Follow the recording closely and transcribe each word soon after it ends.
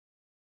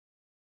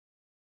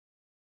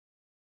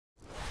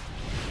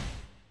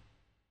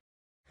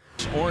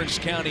Orange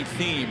County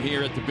theme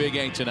here at the Big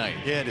A tonight.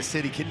 Yeah, the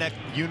City Connect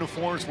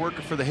uniforms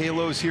working for the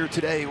Halos here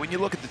today. When you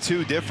look at the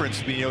two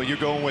difference, you're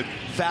going with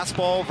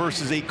fastball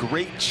versus a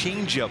great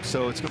changeup.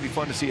 So it's going to be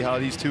fun to see how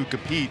these two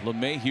compete.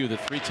 LeMahieu, the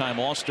three-time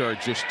All-Star,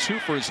 just 2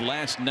 for his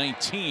last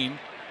 19.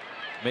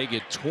 Make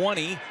it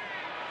 20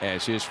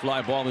 as his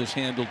fly ball is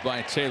handled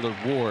by Taylor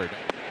Ward.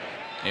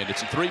 And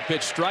it's a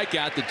 3-pitch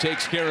strikeout that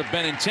takes care of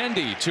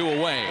Benintendi. 2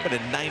 away. But a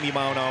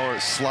 90-mile-an-hour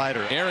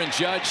slider. Aaron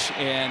Judge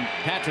and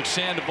Patrick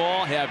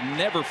Sandoval have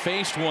never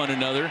faced one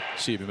another.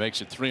 See if he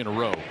makes it 3 in a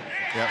row.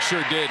 Yep.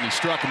 Sure did, and he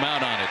struck him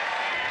out on it.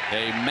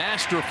 A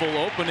masterful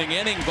opening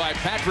inning by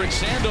Patrick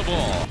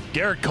Sandoval.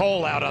 Garrett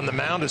Cole out on the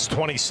mound, his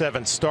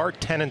 27th start,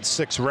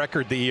 10-6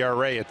 record, the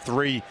ERA at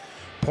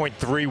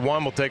 3.31.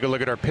 We'll take a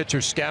look at our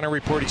pitcher scanner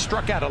report. He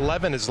struck out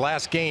 11 his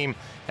last game,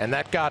 and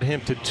that got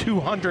him to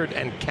 200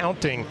 and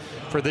counting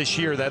for this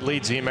year. That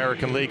leads the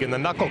American League. And the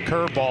knuckle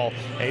curveball,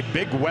 a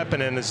big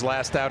weapon in his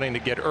last outing to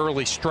get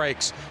early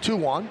strikes.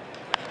 2-1.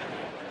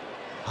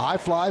 High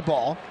fly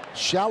ball,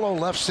 shallow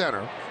left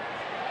center.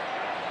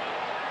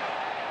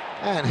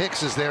 And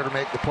Hicks is there to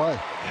make the play.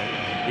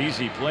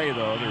 Easy play,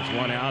 though. There's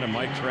 1 out, and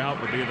Mike Trout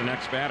would be the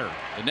next batter.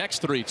 The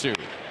next 3-2.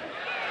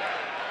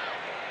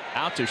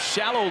 Out to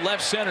shallow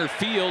left center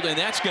field, and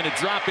that's going to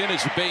drop in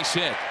as a base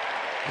hit.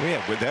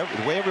 Yeah, with that,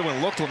 the way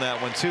everyone looked on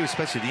that one, too,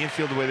 especially the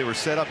infield, the way they were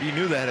set up, you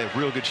knew that had a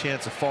real good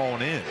chance of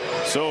falling in.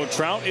 So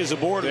Trout is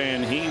aboard,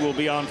 and he will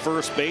be on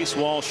first base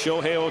while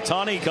Shohei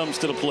Ohtani comes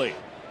to the plate.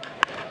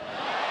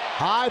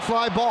 High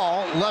fly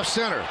ball, left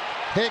center.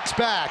 Hicks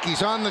back.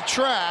 He's on the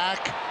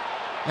track.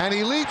 And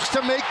he leaps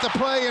to make the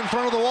play in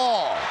front of the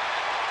wall.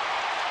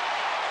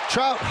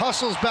 Trout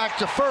hustles back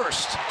to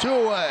first. 2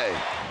 away.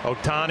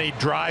 Ohtani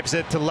drives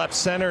it to left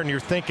center, and you're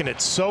thinking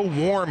it's so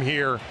warm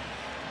here.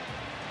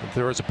 If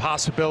there was a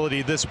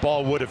possibility this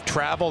ball would have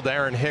traveled,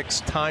 Aaron Hicks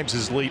times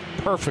his leap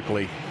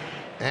perfectly.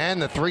 And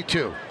the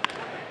 3-2.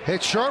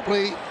 Hit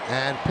sharply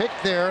and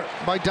picked there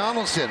by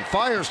Donaldson.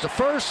 Fires to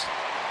first,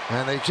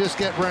 and they just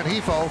get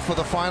Rengifo for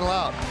the final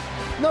out.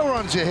 No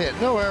runs a hit,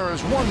 no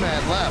errors, 1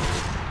 man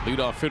left.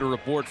 Leadoff hitter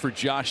aboard for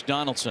Josh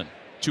Donaldson.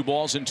 2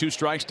 balls and 2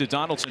 strikes to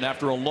Donaldson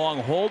after a long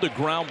hold. A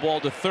ground ball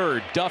to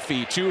third.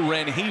 Duffy to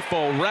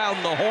Rengifo. Round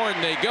the horn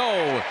they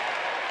go.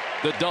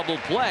 The double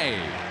play.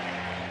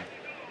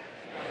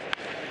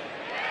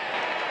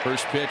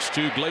 First pitch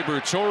to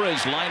Gleyber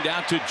Torres, lined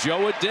out to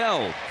Joe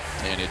Adell.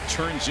 And it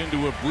turns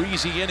into a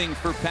breezy inning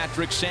for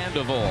Patrick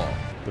Sandoval.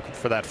 Looking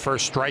for that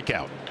first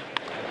strikeout.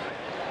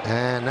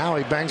 And now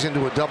he bangs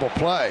into a double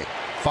play.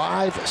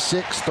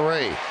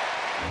 5-6-3.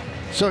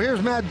 So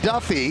here's Matt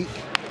Duffy.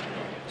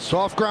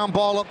 Soft ground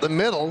ball up the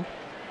middle.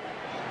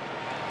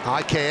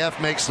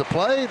 IKF makes the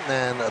play,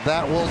 and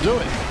that will do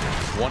it.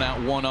 1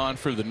 out, 1 on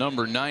for the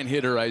number 9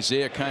 hitter,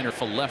 Isaiah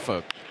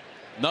Kiner-Falefa.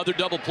 Another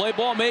double play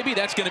ball, maybe.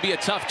 That's going to be a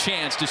tough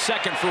chance. To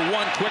second for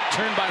 1. Quick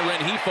turn by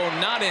Rengifo,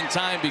 not in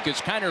time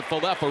because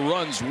Kiner-Falefa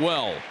runs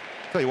well.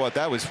 Tell you what,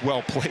 that was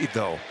well played,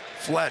 though.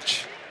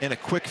 Fletch and a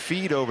quick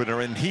feed over to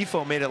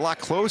Rengifo made it a lot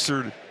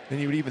closer than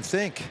you would even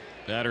think.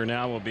 Batter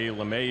now will be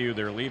LeMahieu,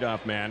 their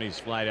leadoff man. He's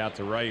flied out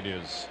to right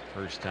his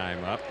first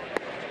time up.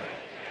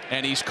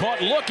 And he's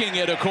caught looking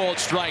at a called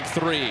strike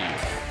 3.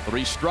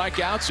 3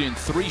 strikeouts in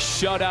 3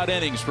 shutout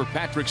innings for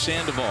Patrick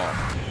Sandoval.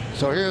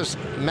 So here's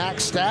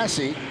Max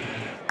Stassi.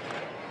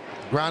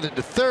 Grounded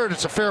to third.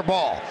 It's a fair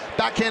ball.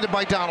 Backhanded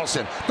by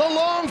Donaldson. The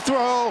long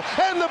throw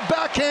and the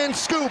backhand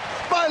scoop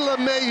by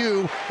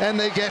LeMahieu. And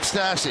they get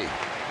Stassi.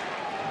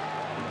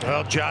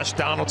 Well, Josh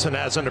Donaldson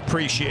has an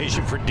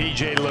appreciation for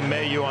DJ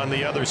LeMahieu on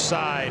the other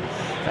side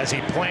as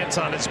he plants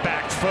on his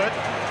back foot.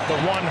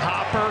 The 1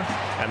 hopper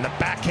and the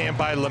backhand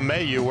by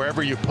LeMahieu,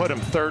 wherever you put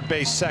him, third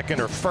base, second,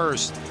 or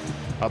first.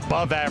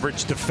 Above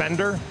average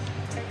defender.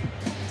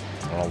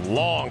 A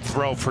long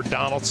throw for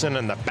Donaldson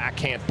and the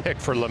backhand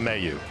pick for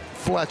LeMahieu.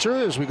 Fletcher,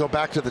 as we go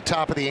back to the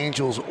top of the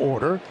Angels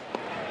order.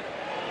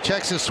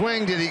 Checks his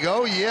swing. Did he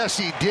go? Yes,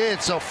 he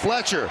did. So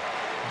Fletcher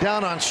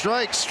down on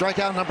strikes.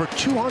 Strikeout number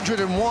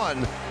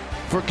 201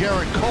 for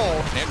Garrett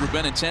Cole. Andrew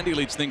Benintendi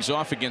leads things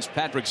off against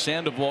Patrick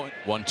Sandoval.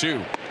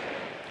 1-2.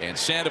 And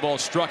Sandoval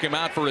struck him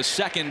out for a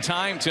second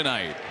time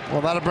tonight.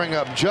 Well, that'll bring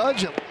up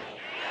Judge.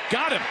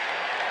 Got him.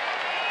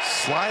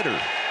 Slider.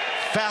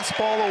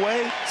 Fastball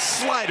away.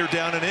 Slider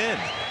down and in.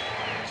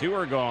 2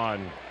 are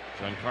gone.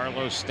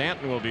 Giancarlo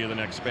Stanton will be the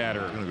next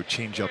batter. Going to go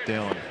change up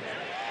down.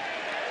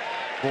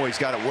 Boy, he's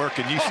got it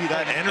working. You see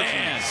that energy.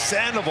 Man.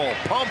 Sandoval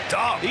pumped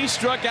up. He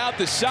struck out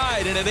the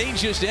side, and it ain't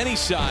just any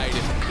side.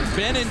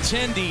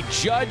 Benintendi,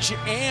 Judge,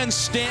 and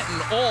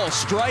Stanton all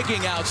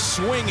striking out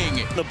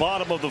swinging. The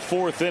bottom of the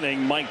 4th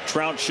inning, Mike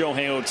Trout,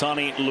 Shohei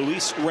Ohtani,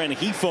 Luis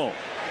Rengifo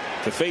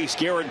to face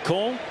Garrett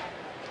Cole.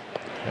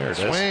 There it is.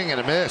 Swing and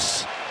a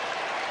miss.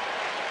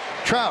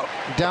 Trout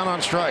down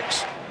on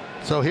strikes.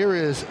 So here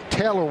is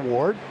Taylor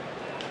Ward.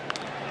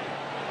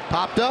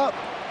 Popped up.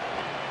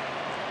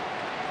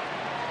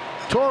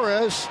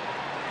 Torres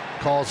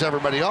calls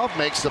everybody off,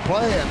 makes the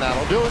play, and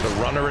that'll do it. The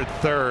runner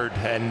at third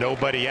and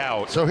nobody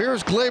out. So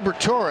here's Gleyber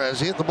Torres.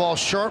 He hit the ball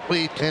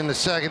sharply in the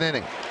 2nd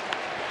inning.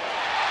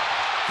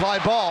 Fly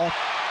ball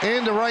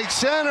into right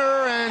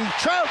center, and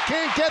Trout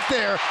can't get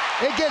there.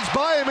 It gets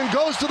by him and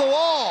goes to the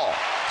wall.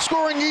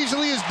 Scoring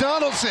easily is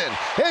Donaldson.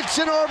 It's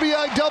an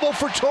RBI double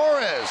for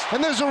Torres.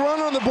 And there's a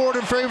run on the board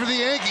in favor of the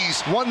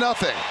Yankees,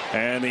 1-0.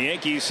 And the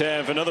Yankees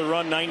have another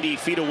run 90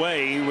 feet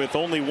away with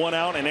only one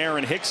out, and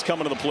Aaron Hicks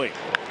coming to the plate.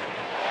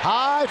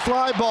 High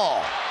fly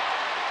ball.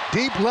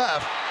 Deep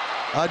left.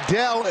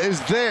 Adele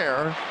is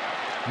there.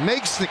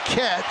 Makes the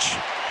catch.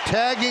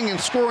 Tagging and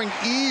scoring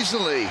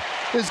easily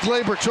is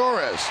Gleyber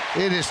Torres.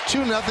 It is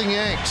 2-0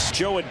 Yanks.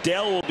 Joe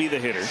Adele will be the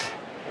hitter.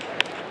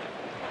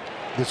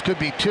 This could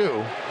be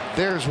 2.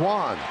 There's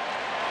 1.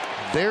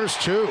 There's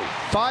 2.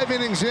 5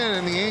 innings in,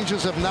 and the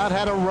Angels have not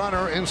had a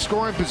runner in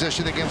scoring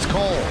position against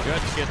Cole.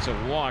 Judge gets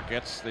a walk.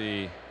 That's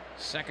the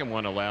second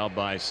one allowed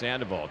by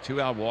Sandoval.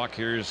 2-out walk.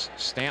 Here's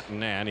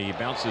Stanton, and he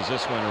bounces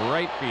this one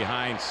right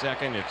behind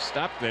second. It's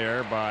stopped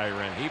there by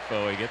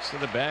Rengifo. He gets to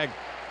the bag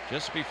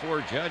just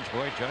before Judge.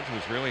 Boy, Judge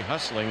was really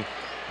hustling.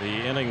 The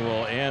inning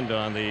will end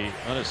on the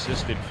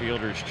unassisted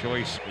fielder's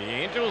choice. The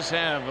Angels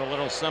have a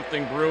little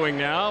something brewing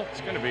now.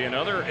 It's going to be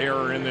another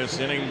error in this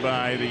inning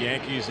by the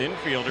Yankees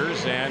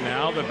infielders, and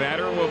now the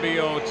batter will be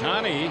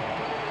Ohtani,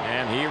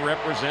 and he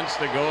represents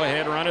the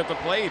go-ahead run at the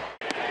plate.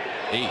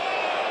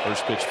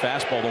 First pitch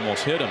fastball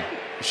almost hit him.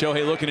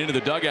 Shohei looking into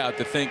the dugout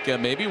to think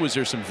maybe was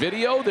there some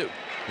video that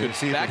could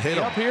back me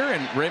up here,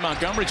 and Ray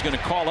Montgomery's going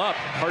to call up.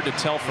 Hard to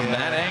tell from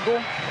that angle.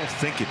 I don't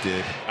think it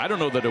did. I don't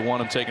know that I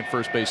want him taking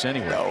first base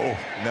anyway.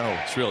 No.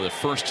 It's really the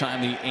first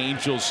time the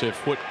Angels have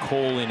put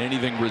Cole in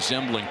anything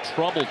resembling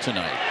trouble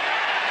tonight.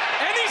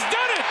 And he's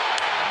done it!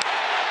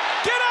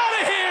 Get out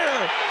of here!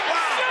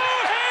 Wow.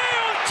 Shohei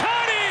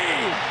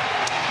Ohtani!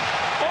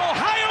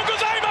 Ohio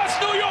gozaimasu,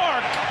 New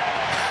York!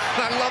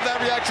 I love that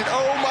reaction.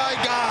 Oh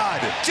my God!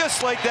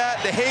 Just like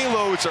that, the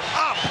Halos are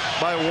up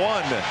by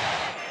 1.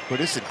 But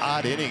it's an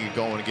odd inning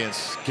going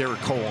against Garrett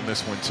Cole on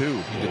this one,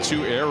 too. The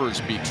 2 errors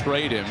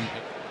betrayed him.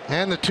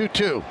 And the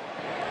 2-2.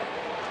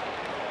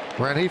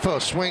 Rengifo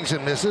swings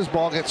and misses.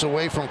 Ball gets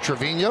away from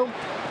Trevino.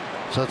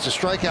 So it's a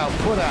strikeout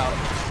put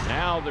out.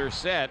 Now they're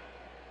set.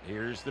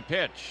 Here's the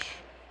pitch.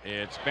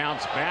 It's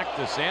bounced back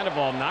to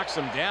Sandoval, knocks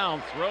him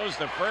down, throws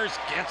the first,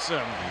 gets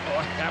him.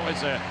 Boy, that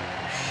was a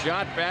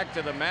shot back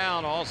to the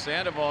mound. All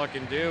Sandoval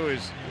can do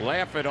is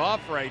laugh it off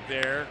right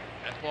there.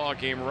 That ball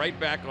came right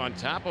back on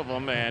top of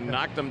him and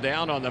knocked him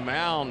down on the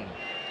mound.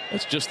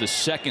 That's just the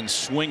second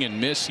swing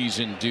and miss he's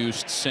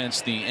induced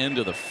since the end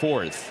of the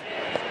 4th.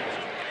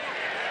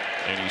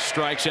 And he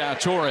strikes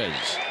out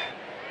Torres.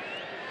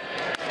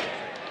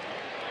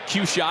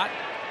 Cue shot.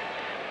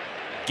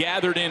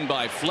 Gathered in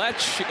by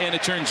Fletch, and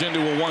it turns into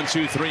a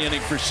 1-2-3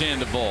 inning for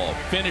Sandoval.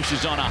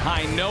 Finishes on a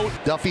high note.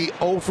 Duffy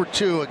 0 for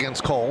 2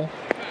 against Cole.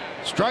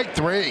 Strike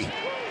 3.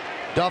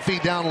 Duffy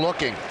down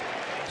looking.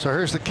 So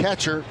here's the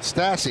catcher,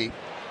 Stassi.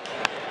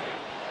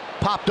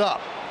 Popped up.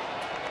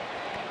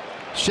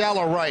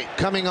 Shallow right,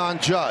 coming on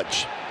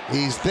Judge.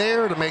 He's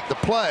there to make the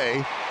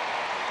play.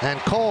 And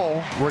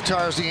Cole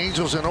retires the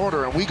Angels in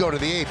order, and we go to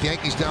the 8th.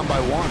 Yankees down by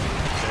 1.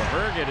 So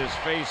Herget has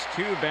faced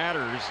 2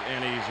 batters,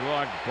 and he's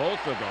walked both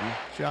of them.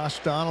 Josh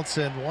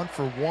Donaldson 1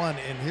 for 1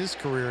 in his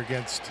career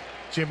against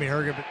Jimmy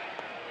Herget.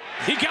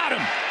 He got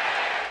him.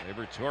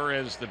 Gleyber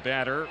Torres, the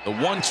batter. The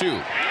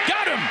 1-2.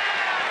 Got him.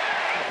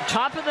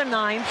 Top of the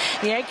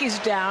 9th, the Yankees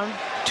down,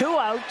 2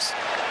 outs,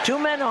 2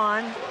 men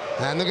on.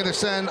 And they're going to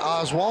send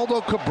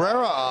Oswaldo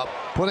Cabrera up,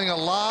 putting a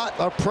lot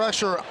of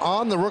pressure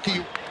on the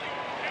rookie.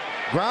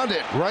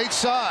 Grounded right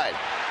side,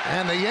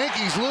 and the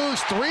Yankees lose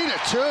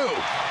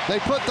 3-2. They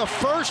put the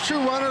first 2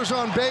 runners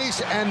on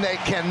base, and they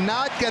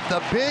cannot get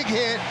the big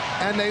hit,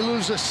 and they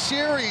lose a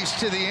series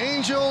to the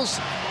Angels,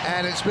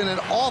 and it's been an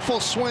awful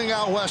swing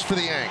out west for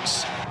the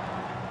Yanks.